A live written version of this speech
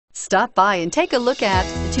Stop by and take a look at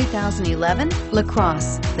the 2011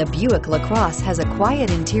 LaCrosse. The Buick LaCrosse has a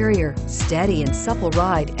quiet interior, steady and supple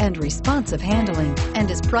ride, and responsive handling,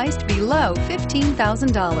 and is priced below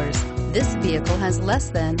 $15,000. This vehicle has less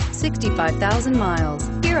than 65,000 miles.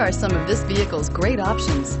 Here are some of this vehicle's great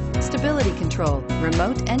options: stability control,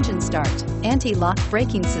 remote engine start, anti-lock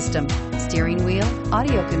braking system, steering wheel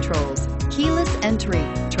audio controls, keyless entry,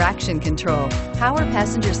 traction control, power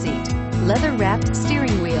passenger seat, leather-wrapped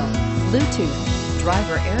steering wheel, Bluetooth,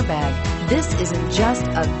 driver airbag. This isn't just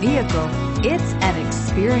a vehicle, it's an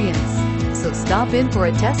experience. So stop in for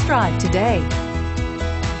a test drive today.